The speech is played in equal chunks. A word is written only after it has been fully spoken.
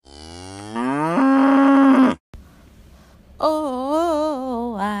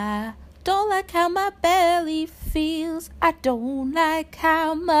feels. I don't like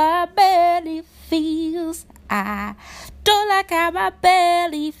how my belly feels. I don't like how my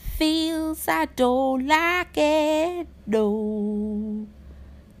belly feels. I don't like it, no.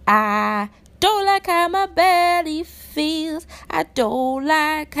 I don't like how my belly feels. I don't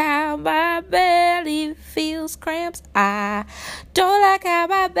like how my belly feels. Cramps. I don't like how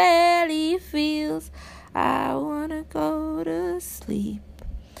my belly feels. I wanna go to sleep,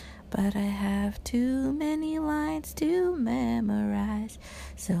 but I have too many lines to memorize,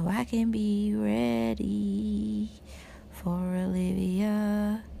 so I can be ready for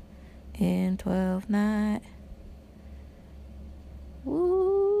Olivia in 12 night.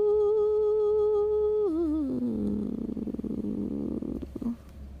 Woo.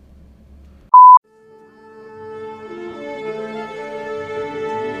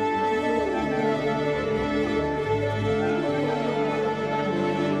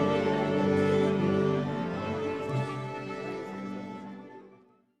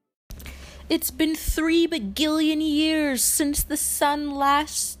 It's been 3 bagillion years since the sun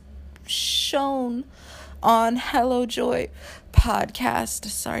last shone on Hello Joy podcast.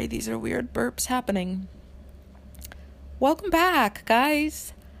 Sorry, these are weird burps happening. Welcome back,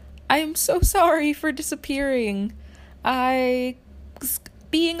 guys. I am so sorry for disappearing. I was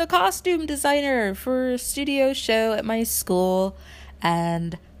being a costume designer for a studio show at my school,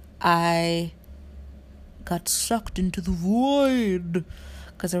 and I got sucked into the void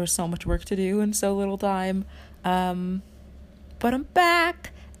because there was so much work to do in so little time. But I'm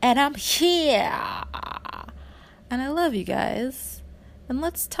back, and I'm here. And I love you guys. And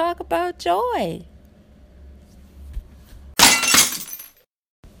let's talk about joy.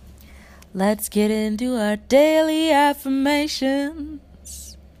 Let's get into our daily affirmations.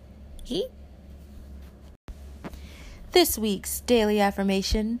 This week's daily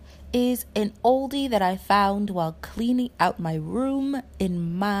affirmation is an oldie that I found while cleaning out my room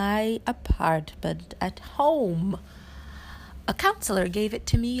in my apartment at home. A counselor gave it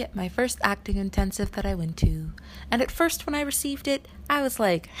to me at my first acting intensive that I went to. And at first when I received it, I was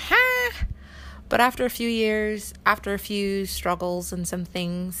like, huh? But after a few years, after a few struggles and some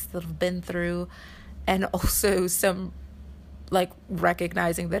things that I've been through, and also some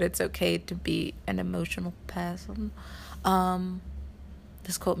recognizing that it's okay to be an emotional person,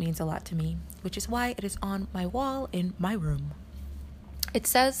 this quote means a lot to me, which is why it is on my wall in my room. It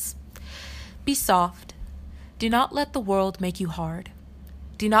says, "Be soft. Do not let the world make you hard.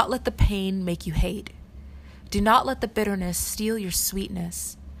 Do not let the pain make you hate. Do not let the bitterness steal your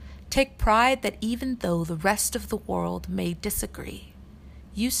sweetness. Take pride that even though the rest of the world may disagree,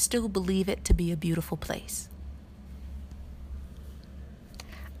 you still believe it to be a beautiful place."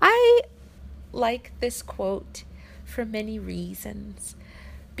 I like this quote for many reasons,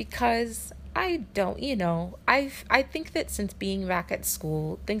 because I think that since being back at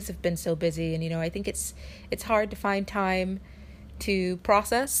school, things have been so busy, and I think it's hard to find time to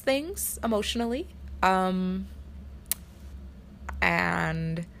process things emotionally. And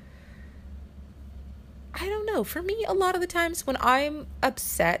I don't know, for me, a lot of the times when I'm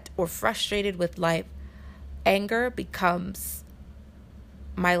upset or frustrated with life, anger becomes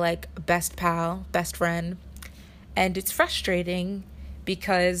my best pal, best friend. And it's frustrating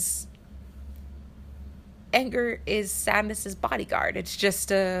because anger is sadness's bodyguard. It's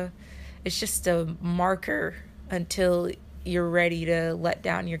just a marker until you're ready to let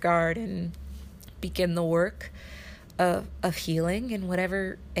down your guard and begin the work of healing in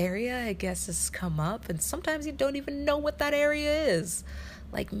whatever area I guess has come up. And sometimes you don't even know what that area is,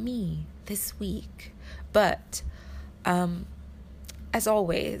 like me this week. But as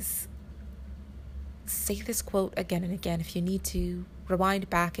always, say this quote again and again if you need to. Rewind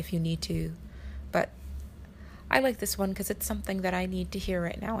back if you need to. But I like this one because it's something that I need to hear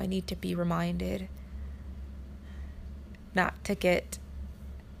right now. I need to be reminded not to get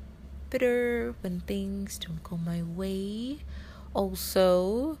bitter when things don't go my way.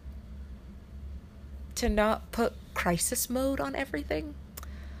 Also, to not put crisis mode on everything.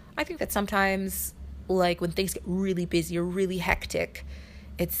 I think that sometimes, when things get really busy or really hectic,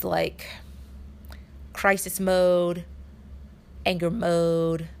 it's like crisis mode, anger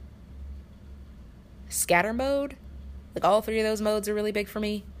mode, scatter mode. All 3 of those modes are really big for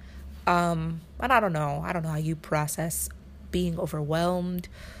me. And I don't know how you process being overwhelmed,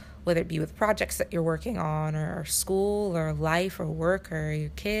 whether it be with projects that you're working on, or school, or life, or work, or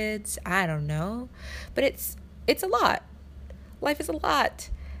your kids. I don't know. But it's a lot. Life is a lot.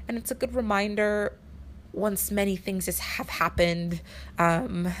 And it's a good reminder, once many things have happened,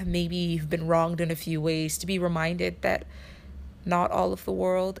 maybe you've been wronged in a few ways, to be reminded that not all of the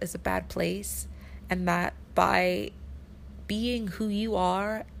world is a bad place, and that by being who you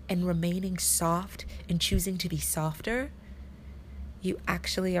are and remaining soft and choosing to be softer, you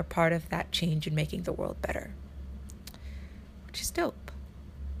actually are part of that change in making the world better, which is dope.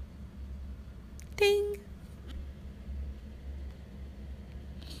 Ding.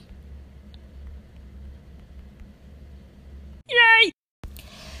 Yay!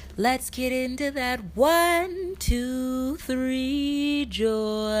 Let's get into that 1, 2, 3 joy.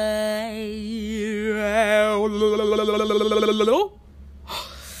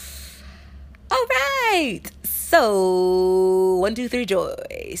 All right. So, 1, 2, 3 joy.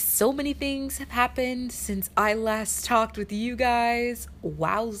 So many things have happened since I last talked with you guys.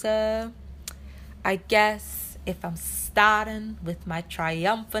 Wowza. I guess if I'm starting with my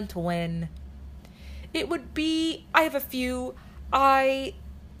triumphant win, it would be, I have a few. I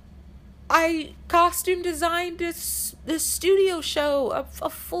costume designed this studio show, a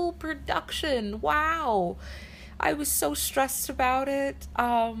full production. Wow. I was so stressed about it,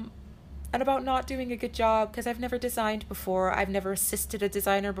 and about not doing a good job, because I've never designed before. I've never assisted a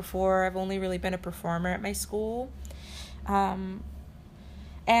designer before. I've only really been a performer at my school. And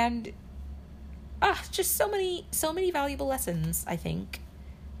just so many valuable lessons, I think,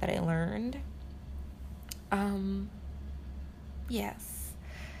 that I learned. Yes.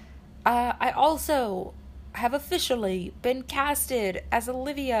 I also have officially been casted as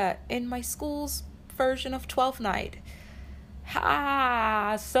Olivia in my school's version of 12th Night.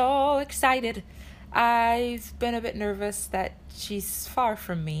 So excited. I've been a bit nervous that she's far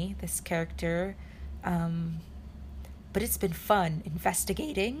from me, this character. But it's been fun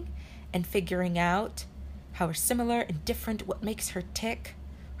investigating and figuring out how we're similar and different, what makes her tick,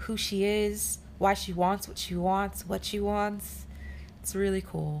 who she is, why she wants what she wants. It's really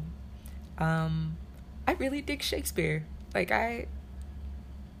cool. I really dig Shakespeare. I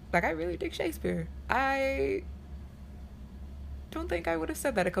really dig Shakespeare. I don't think I would have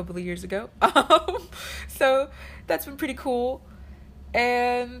said that a couple of years ago. So that's been pretty cool.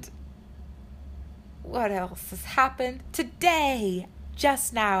 And what else has happened? Today,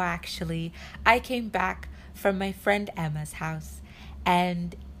 just now actually, I came back from my friend Emma's house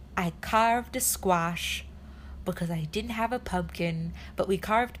and I carved a squash because I didn't have a pumpkin, but we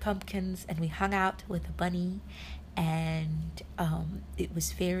carved pumpkins and we hung out with a bunny, and it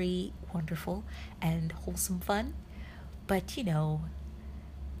was very wonderful and wholesome fun. But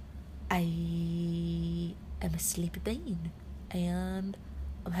I am a sleepy bean and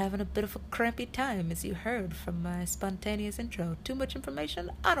I'm having a bit of a crampy time, as you heard from my spontaneous intro. Too much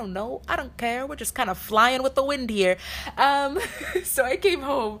information? I don't know. I don't care. We're just kind of flying with the wind here. So I came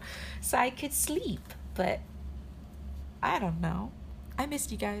home so I could sleep, but I don't know. I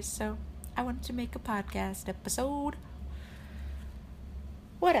missed you guys, so I wanted to make a podcast episode.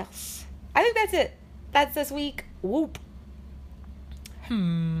 What else? I think that's it. That's this week. Whoop.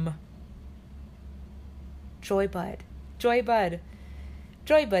 Joy Bud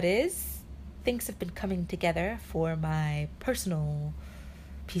is things have been coming together for my personal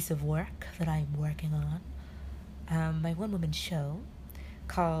piece of work that I'm working on. My one-woman show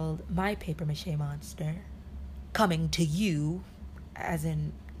called My Paper Mache Monster, coming to you, as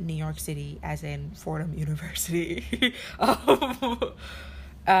in New York City, as in Fordham University,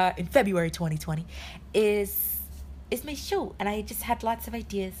 in February 2020, is my show. And I just had lots of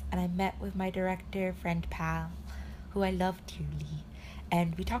ideas, and I met with my director, friend pal, who I love dearly.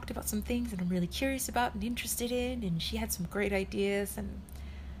 And we talked about some things that I'm really curious about and interested in, and she had some great ideas, and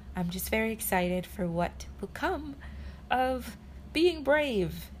I'm just very excited for what will come of being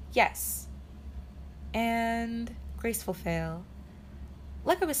brave. Yes. And graceful fail.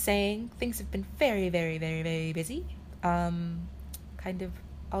 Like I was saying, things have been very, very, very, very busy. Kind of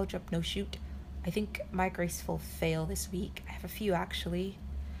all jump, no shoot. I think my graceful fail this week, I have a few actually.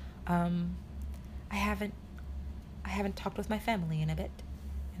 I haven't talked with my family in a bit,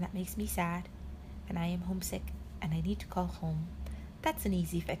 and that makes me sad, and I am homesick, and I need to call home. That's an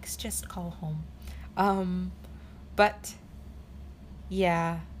easy fix, just call home. But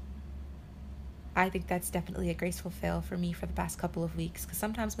yeah, I think that's definitely a graceful fail for me for the past couple of weeks, because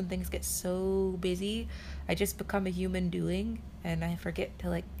sometimes when things get so busy, I just become a human doing, and I forget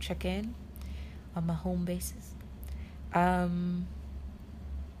to check in on my home basis.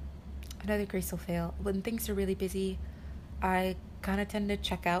 Another graceful fail, when things are really busy, I kind of tend to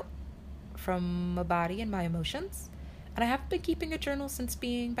check out from my body and my emotions, and I haven't been keeping a journal since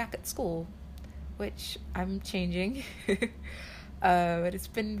being back at school, which I'm changing. But it's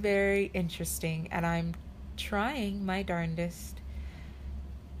been very interesting, and I'm trying my darndest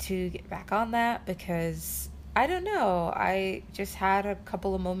to get back on that, because I don't know. I just had a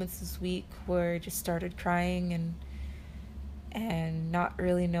couple of moments this week where I just started crying and not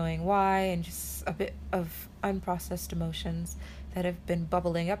really knowing why, and just a bit of unprocessed emotions that have been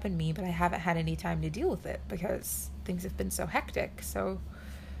bubbling up in me, but I haven't had any time to deal with it because things have been so hectic. So,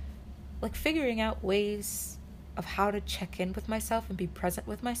 like, figuring out ways of how to check in with myself and be present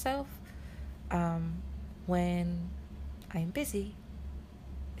with myself when I'm busy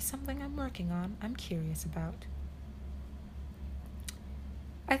is something I'm working on, I'm curious about.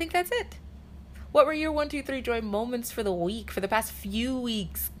 I think that's it. What were your 1, 2, 3 joy moments for the week, for the past few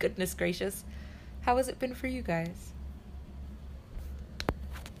weeks? Goodness gracious. How has it been for you guys?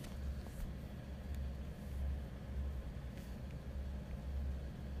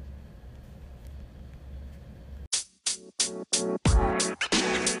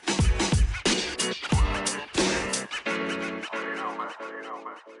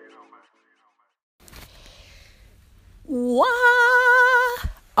 What?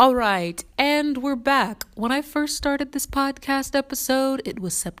 All right, and we're back. When I first started this podcast episode, it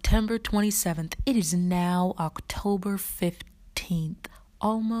was September 27th. It is now October 15th,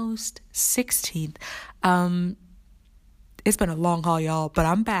 almost 16th. It's been a long haul, y'all, but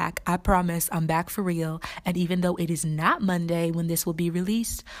I'm back. I promise I'm back for real. And even though it is not Monday when this will be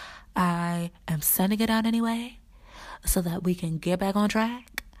released, I am sending it out anyway so that we can get back on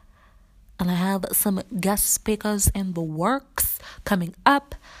track. And I have some guest speakers in the works coming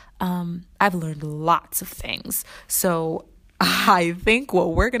up. I've learned lots of things. So I think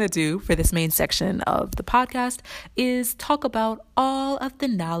what we're going to do for this main section of the podcast is talk about all of the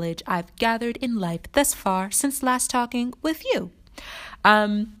knowledge I've gathered in life thus far since last talking with you.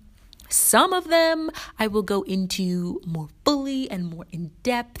 Some of them I will go into more fully and more in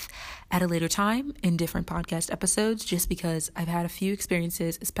depth at a later time in different podcast episodes, just because I've had a few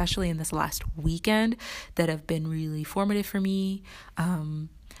experiences, especially in this last weekend, that have been really formative for me. And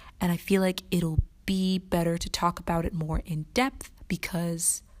I feel like it'll be better to talk about it more in depth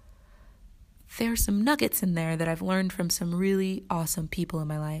because there's some nuggets in there that I've learned from some really awesome people in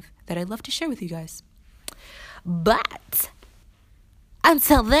my life that I'd love to share with you guys. But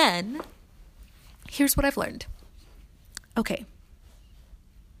until then, here's what I've learned. Okay.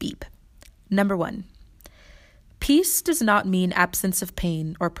 Beep. Number 1. Peace does not mean absence of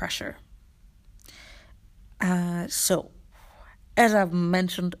pain or pressure. So, as I've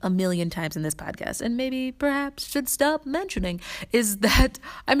mentioned a million times in this podcast, and maybe perhaps should stop mentioning, is that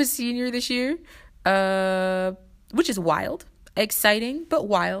I'm a senior this year, which is wild, exciting, but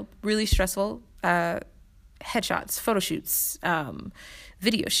wild, really stressful. Headshots, photo shoots,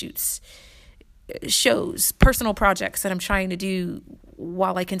 video shoots, shows, personal projects that I'm trying to do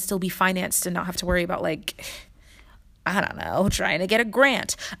while I can still be financed and not have to worry about, like, I don't know, trying to get a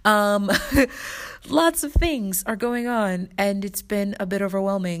grant. Lots of things are going on, and it's been a bit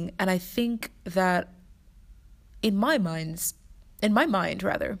overwhelming. And I think that in my mind,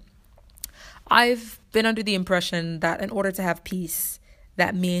 I've been under the impression that in order to have peace,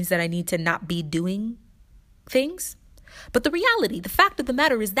 that means that I need to not be doing things. But the reality, the fact of the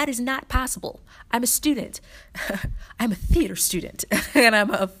matter is that is not possible. I'm a student. I'm a theater student, and I'm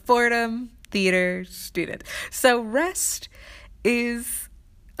a Fordham theater student. So rest is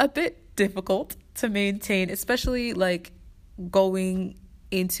a bit difficult to maintain, especially like going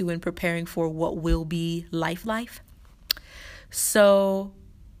into and preparing for what will be life. So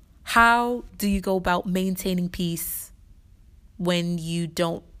how do you go about maintaining peace when you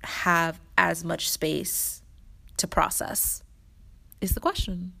don't have as much space to process is the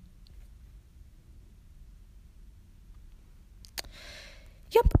question.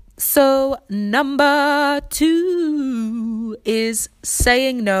 Yep. So number 2 is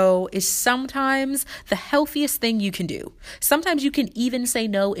saying no is sometimes the healthiest thing you can do. Sometimes you can even say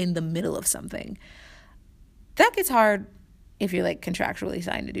no in the middle of something. That gets hard if you're like contractually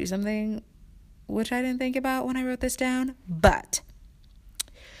signed to do something, which I didn't think about when I wrote this down. But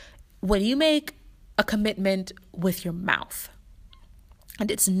when you make a commitment with your mouth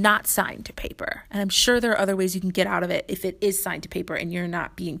and it's not signed to paper, and I'm sure there are other ways you can get out of it if it is signed to paper and you're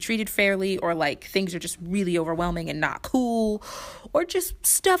not being treated fairly, or like things are just really overwhelming and not cool, or just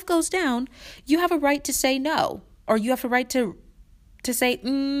stuff goes down, you have a right to say no, or you have a right to say,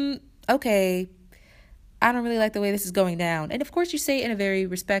 okay, I don't really like the way this is going down. And of course you say it in a very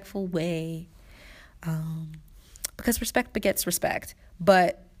respectful way, because respect begets respect.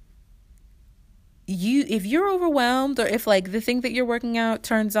 But if you're overwhelmed, or if like the thing that you're working out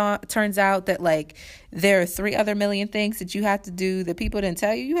turns out that like there are 3 other million things that you have to do that people didn't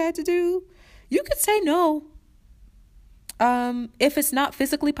tell you had to do, you could say no. If it's not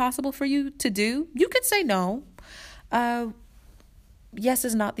physically possible for you to do, you can say no. Yes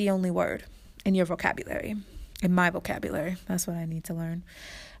is not the only word in your vocabulary, in my vocabulary. That's what I need to learn.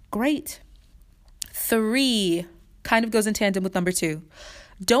 Great. 3 kind of goes in tandem with number 2.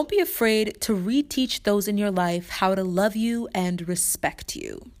 Don't be afraid to reteach those in your life how to love you and respect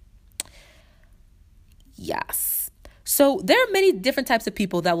you. Yes. So there are many different types of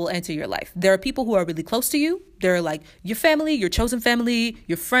people that will enter your life. There are people who are really close to you. They're like your family, your chosen family,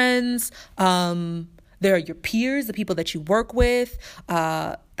 your friends. There are your peers, the people that you work with.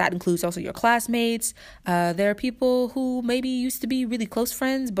 That includes also your classmates. There are people who maybe used to be really close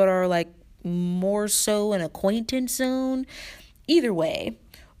friends, but are like more so an acquaintance zone. Either way,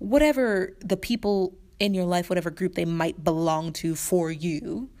 whatever the people in your life, whatever group they might belong to for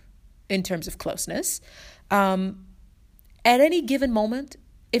you in terms of closeness, at any given moment,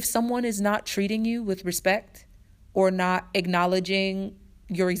 if someone is not treating you with respect or not acknowledging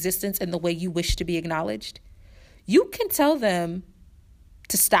your existence in the way you wish to be acknowledged, you can tell them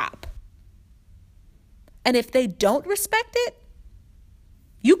to stop. And if they don't respect it,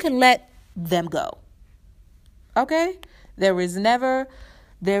 you can let them go. Okay? It's never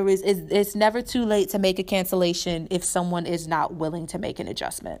too late to make a cancellation if someone is not willing to make an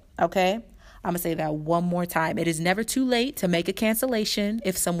adjustment. Okay? I'm going to say that one more time. It is never too late to make a cancellation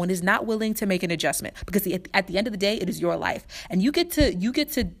if someone is not willing to make an adjustment, because at the end of the day, it is your life, and you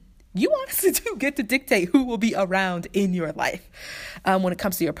honestly do get to dictate who will be around in your life when it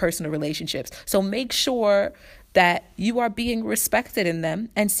comes to your personal relationships. So make sure that you are being respected in them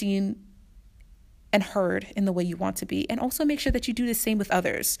and seen and heard in the way you want to be. And also make sure that you do the same with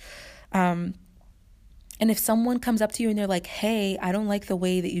others. And if someone comes up to you and they're like, hey, I don't like the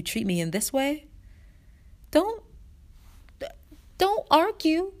way that you treat me in this way, don't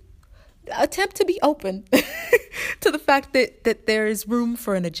argue. Attempt to be open to the fact that there is room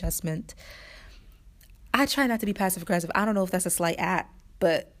for an adjustment. I try not to be passive aggressive. I don't know if that's a slight at,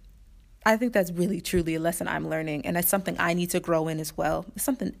 but I think that's really, truly a lesson I'm learning. And that's something I need to grow in as well. It's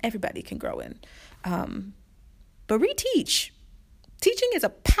something everybody can grow in. But reteach. Teaching is a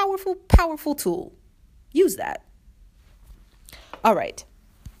powerful, powerful tool. Use that. All right.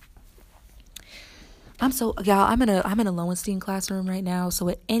 I'm in a Lowenstein classroom right now. So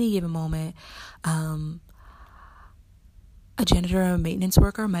at any given moment, a janitor or a maintenance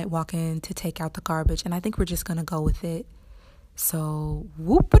worker might walk in to take out the garbage. And I think we're just going to go with it. So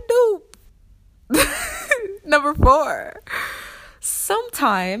whoop-a-doop. Number 4.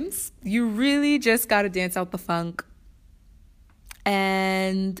 Sometimes you really just got to dance out the funk.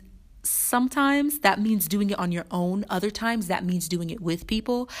 And sometimes that means doing it on your own. Other times that means doing it with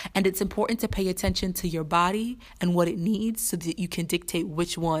people. And it's important to pay attention to your body and what it needs so that you can dictate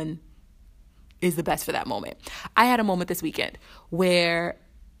which one is the best for that moment. I had a moment this weekend where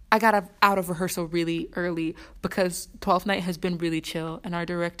I got out of rehearsal really early because 12th night has been really chill and our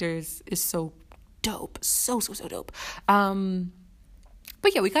director is so dope. So dope.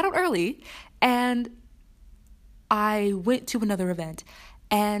 But yeah, we got out early and I went to another event.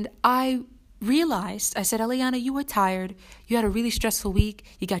 And I realized, I said, Eliana, you were tired. You had a really stressful week.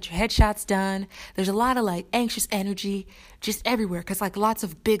 You got your headshots done. There's a lot of anxious energy just everywhere because lots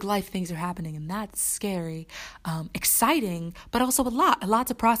of big life things are happening. And that's scary, exciting, but also a lot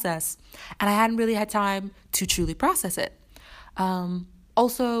to process. And I hadn't really had time to truly process it.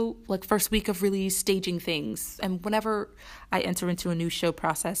 Also, first week of really staging things. And whenever I enter into a new show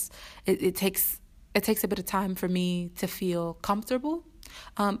process, it takes a bit of time for me to feel comfortable.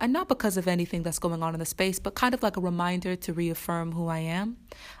 And not because of anything that's going on in the space, but kind of like a reminder to reaffirm who I am.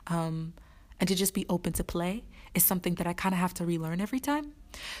 And to just be open to play is something that I kind of have to relearn every time.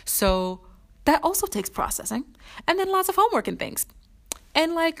 So that also takes processing. And then lots of homework and things.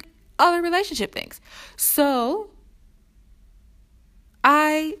 And other relationship things. So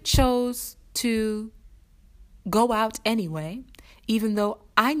I chose to go out anyway, even though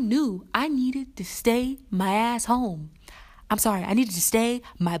I knew I needed to stay my ass home. I needed to stay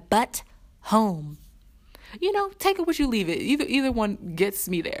my butt home. Take it what you leave it. Either one gets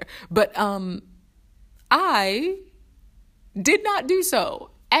me there. But I did not do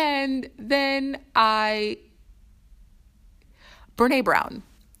so. And then Brene Brown,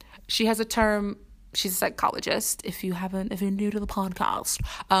 she has a term. She's a psychologist. If you're new to the podcast,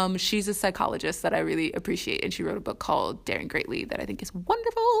 she's a psychologist that I really appreciate. And she wrote a book called Daring Greatly that I think is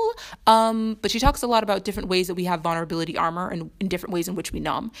wonderful. But she talks a lot about different ways that we have vulnerability armor and in different ways in which we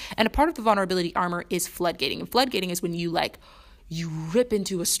numb. And a part of the vulnerability armor is floodgating. And floodgating is when you rip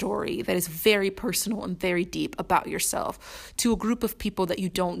into a story that is very personal and very deep about yourself to a group of people that you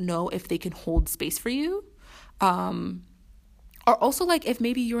don't know if they can hold space for you. Or also like if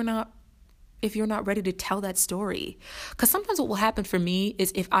you're not ready to tell that story. Because sometimes what will happen for me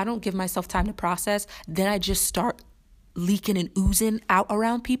is if I don't give myself time to process, then I just start leaking and oozing out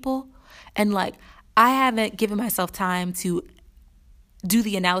around people. And like, I haven't given myself time to do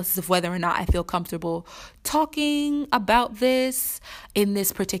the analysis of whether or not I feel comfortable talking about this in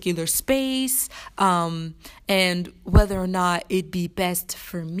this particular space, and whether or not it'd be best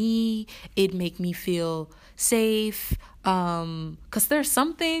for me, it'd make me feel safe. Because there's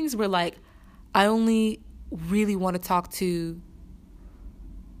some things where like I only really want to talk to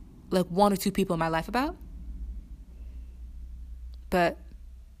like 1 or 2 people in my life about. But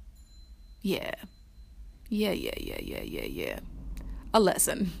yeah. A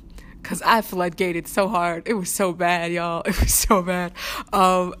lesson, because I floodgated so hard. It was so bad, y'all. It was so bad.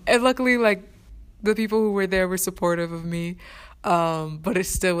 And luckily, like, the people who were there were supportive of me. But it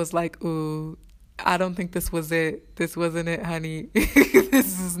still was like, ooh, I don't think this was it. This wasn't it, honey.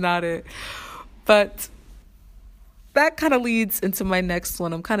 This is not it. But that kind of leads into my next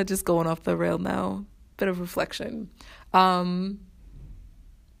one. I'm kind of just going off the rail now. Bit of reflection.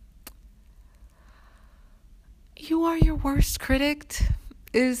 You are your worst critic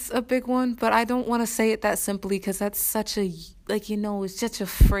is a big one, but I don't want to say it that simply because that's such a, like, you know, it's such a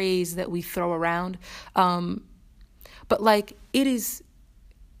phrase that we throw around. But like, it is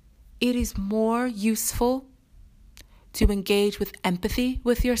more useful to engage with empathy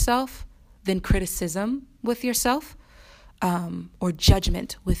with yourself than criticism with yourself, or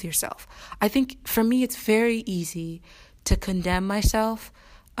judgment with yourself. I think for me, it's very easy to condemn myself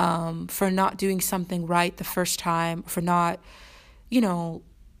for not doing something right the first time, for not,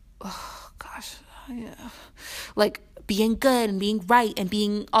 like being good and being right and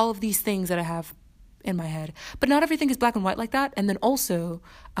being all of these things that I have in my head. But not everything is black and white like that. And then also,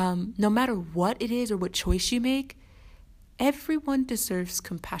 no matter what it is or what choice you make, everyone deserves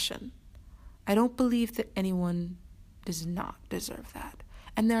compassion. I don't believe that anyone does not deserve that.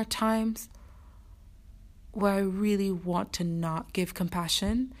 And there are times where I really want to not give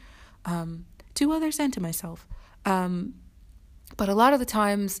compassion to others and to myself. But a lot of the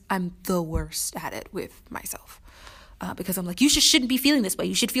times I'm the worst at it with myself, because I'm like, you just shouldn't be feeling this way.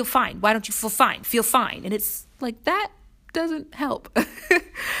 You should feel fine. Why don't you feel fine? Feel fine. And it's like, that doesn't help.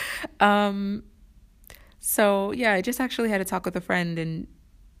 So yeah, I just actually had a talk with a friend, and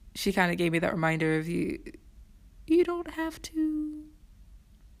she kind of gave me that reminder of you don't have to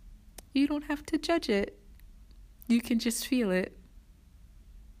judge it. You can just feel it.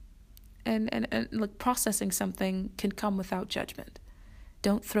 And like, processing something can come without judgment.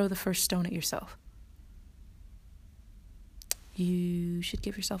 Don't throw the first stone at yourself. You should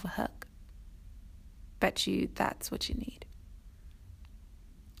give yourself a hug. Bet you that's what you need.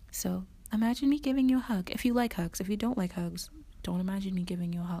 So imagine me giving you a hug. If you like hugs, if you don't like hugs, don't imagine me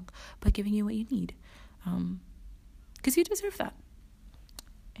giving you a hug, but giving you what you need. Because you deserve that.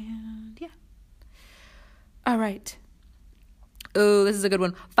 And yeah. All right. Oh, this is a good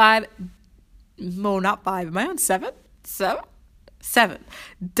one. 5. No, not 5. Am I on 7? 7.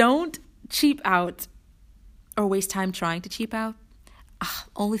 Don't cheap out or waste time trying to cheap out.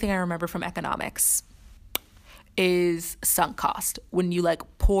 Only thing I remember from economics is sunk cost. When you like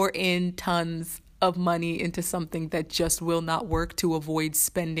pour in tons of money into something that just will not work to avoid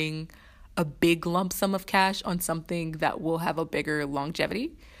spending a big lump sum of cash on something that will have a bigger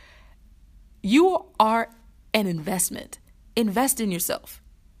longevity. You are an investment. Invest in yourself.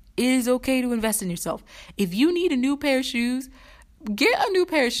 It is okay to invest in yourself. If you need a new pair of shoes, get a new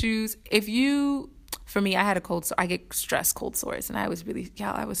pair of shoes. For me, I had a cold sore. I get cold sores, and I was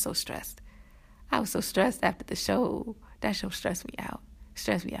so stressed. I was so stressed after the show. That show stressed me out.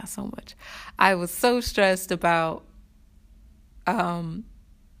 Stressed me out so much. I was so stressed about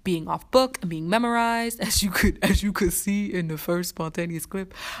being off book and being memorized, as you could see in the first spontaneous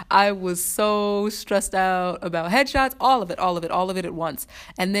clip. I was so stressed out about headshots, all of it at once.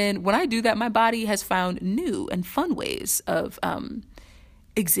 And then when I do that, my body has found new and fun ways of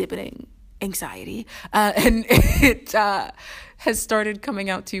exhibiting anxiety, and it has started coming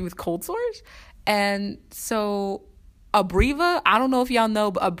out to you with cold sores. And so Abreva, I don't know if y'all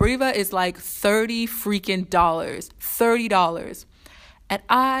know, but Abreva is like $30.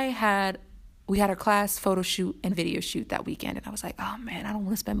 And we had our class photo shoot and video shoot that weekend. And I was like, oh man, I don't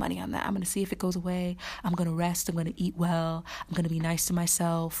want to spend money on that. I'm going to see if it goes away. I'm going to rest. I'm going to eat well. I'm going to be nice to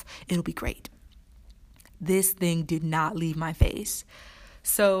myself. It'll be great. This thing did not leave my face.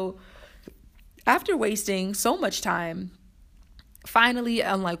 So after wasting so much time, finally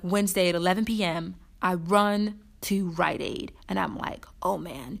on like Wednesday at 11 p.m., I run to Rite Aid. And I'm like, oh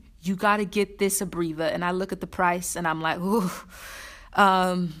man, you got to get this a breather. And I look at the price and I'm like, ooh,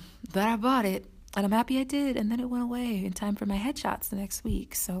 but I bought it and I'm happy I did. And then it went away in time for my headshots the next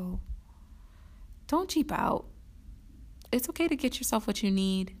week. So don't cheap out. It's okay to get yourself what you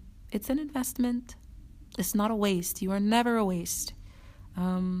need. It's an investment. It's not a waste. You are never a waste.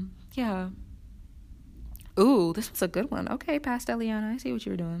 Yeah. Ooh, this was a good one. Okay, Past Eliana, I see what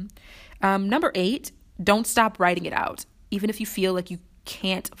you were doing. Number 8, don't stop writing it out. Even if you feel like you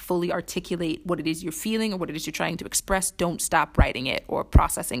can't fully articulate what it is you're feeling or what it is you're trying to express, don't stop writing it or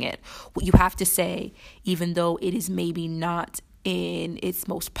processing it. What you have to say, even though it is maybe not in its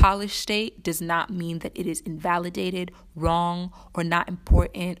most polished state, does not mean that it is invalidated, wrong, or not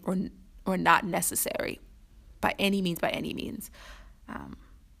important or not necessary by any means.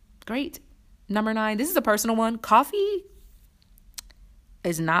 Great. Number 9, this is a personal one. Coffee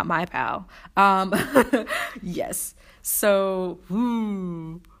is not my pal. Yes. So,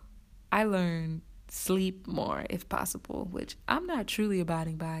 I learned sleep more if possible, which I'm not truly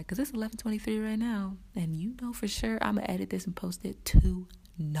abiding by because it's 11:23 right now. And you know for sure I'm going to edit this and post it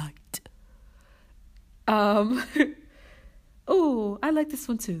tonight. Oh, I like this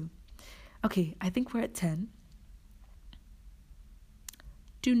one too. Okay, I think we're at 10.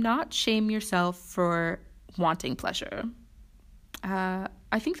 Do not shame yourself for wanting pleasure. I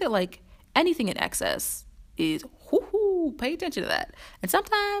think that like anything in excess is pay attention to that. And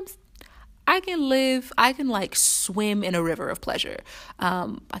sometimes I can like swim in a river of pleasure.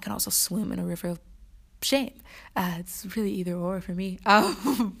 I can also swim in a river of shame. It's really either or for me.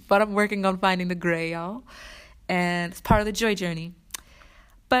 But I'm working on finding the gray, y'all. And it's part of the joy journey.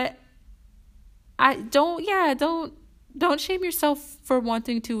 But don't shame yourself for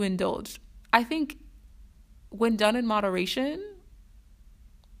wanting to indulge. I think when done in moderation,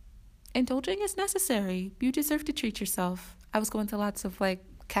 indulging is necessary. You deserve to treat yourself. I was going to lots of like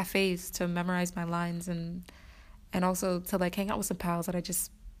cafes to memorize my lines and also to like hang out with some pals that I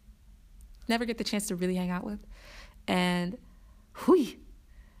just never get the chance to really hang out with. And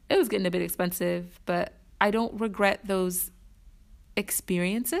it was getting a bit expensive, but I don't regret those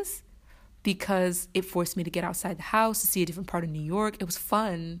experiences because it forced me to get outside the house, to see a different part of New York. It was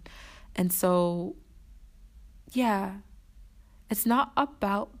fun. And so, yeah, it's not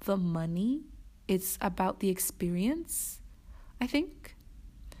about the money. It's about the experience, I think.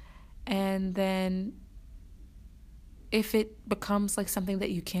 And then if it becomes like something that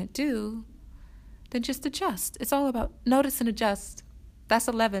you can't do, then just adjust. It's all about notice and adjust. That's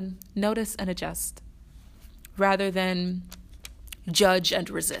 11. Notice and adjust. Rather than judge and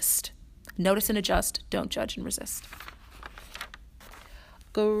resist. Notice and adjust. Don't judge and resist.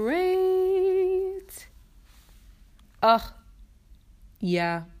 Great.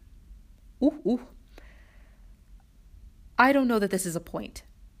 Yeah. Ooh. I don't know that this is a point,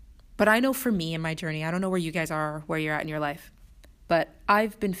 but I know for me in my journey, I don't know where you guys are, where you're at in your life, but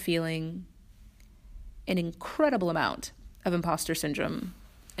I've been feeling an incredible amount of imposter syndrome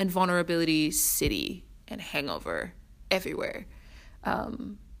and vulnerability city and hangover everywhere.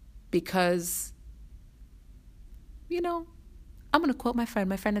 Because, I'm going to quote my friend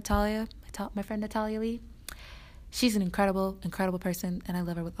Natalia Lee. She's an incredible, incredible person, and I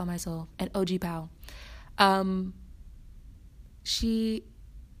love her with all my soul. And OG pal. She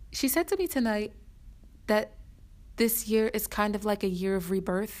said to me tonight that this year is kind of like a year of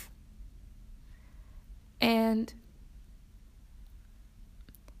rebirth. And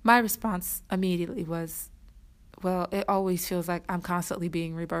my response immediately was, well, it always feels like I'm constantly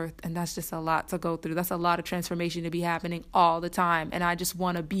being rebirthed, and that's just a lot to go through. That's a lot of transformation to be happening all the time, and I just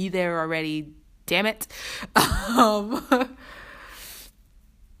want to be there already. Damn it. But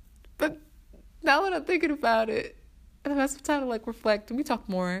now that I'm thinking about it, and I've had some time to like reflect, and we talk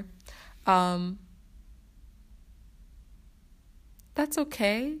more, that's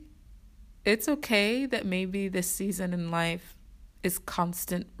okay. It's okay that maybe this season in life is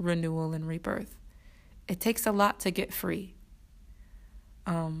constant renewal and rebirth. It takes a lot to get free.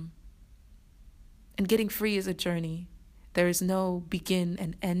 And getting free is a journey. There is no begin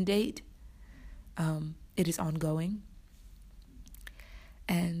and end date. It is ongoing.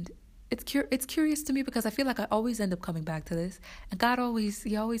 And it's curious to me because I feel like I always end up coming back to this. And God always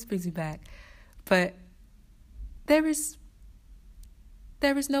brings me back. But there is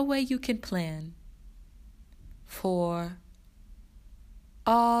no way you can plan for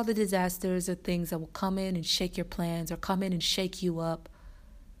all the disasters or things that will come in and shake your plans or come in and shake you up.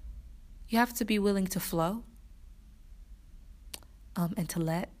 You have to be willing to flow and to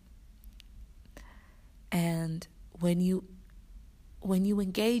let. And when you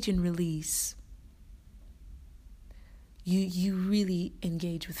engage in release, you really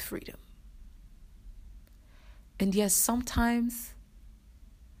engage with freedom. And yes, sometimes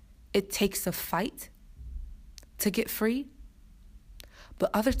it takes a fight to get free,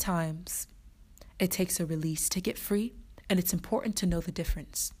 but other times it takes a release to get free. And it's important to know the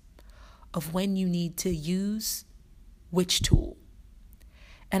difference of when you need to use which tool.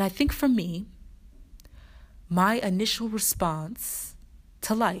 And I think for me, my initial response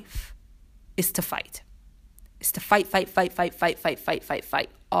to life is to fight. It's to fight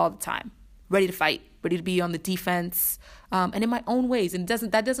all the time. Ready to fight, ready to be on the defense, and in my own ways. And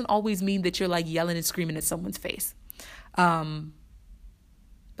that doesn't always mean that you're like yelling and screaming at someone's face. But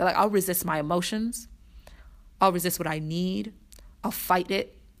like, I'll resist my emotions. I'll resist what I need. I'll fight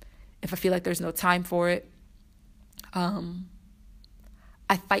it if I feel like there's no time for it.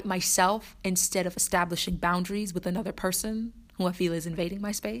 I fight myself instead of establishing boundaries with another person who I feel is invading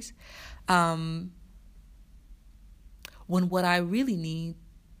my space. When what I really need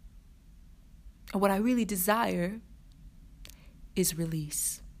and what I really desire is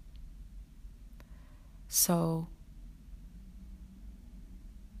release. So,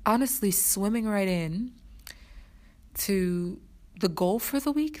 honestly, swimming right in to the goal for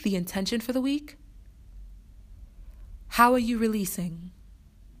the week, the intention for the week. How are you releasing?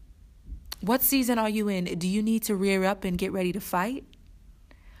 What season are you in? Do you need to rear up and get ready to fight?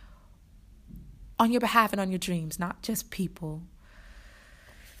 On your behalf and on your dreams, not just people.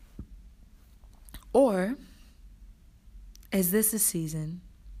 Or is this a season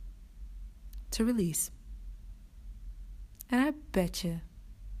to release? And I bet you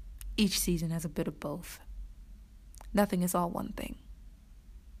each season has a bit of both. Nothing is all one thing.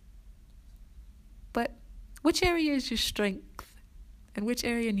 But which area is your strength? And which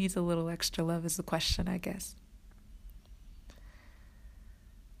area needs a little extra love is the question, I guess.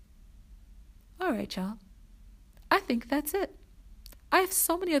 All right, y'all. I think that's it. I have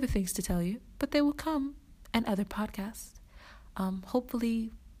so many other things to tell you, but they will come in other podcasts.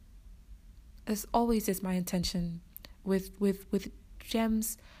 Hopefully, as always is my intention with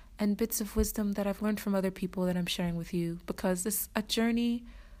gems and bits of wisdom that I've learned from other people that I'm sharing with you, because this is a journey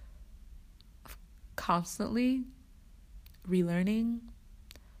of constantly relearning,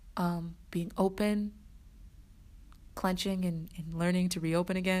 being open, clenching and learning to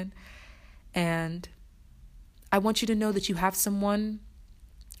reopen again. And I want you to know that you have someone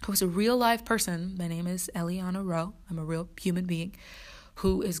who's a real live person. My name is Eliana Rowe. I'm a real human being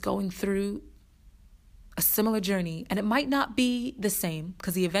who is going through a similar journey. And it might not be the same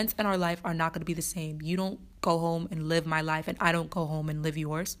because the events in our life are not going to be the same. You don't go home and live my life and I don't go home and live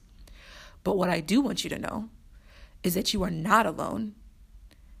yours. But what I do want you to know is that you are not alone.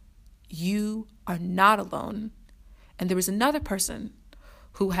 You are not alone. And there is another person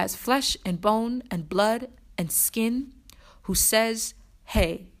who has flesh and bone and blood and skin who says,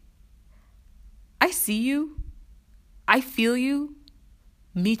 hey, I see you. I feel you.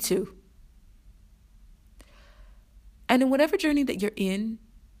 Me too. And in whatever journey that you're in,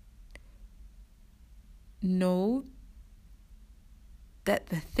 know that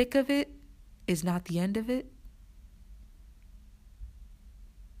the thick of it is not the end of it.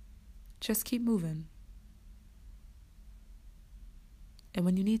 Just keep moving. And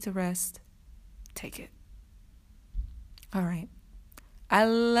when you need to rest, take it. All right. I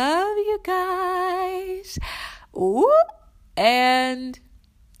love you guys. Ooh. And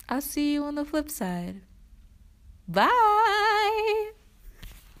I'll see you on the flip side. Bye.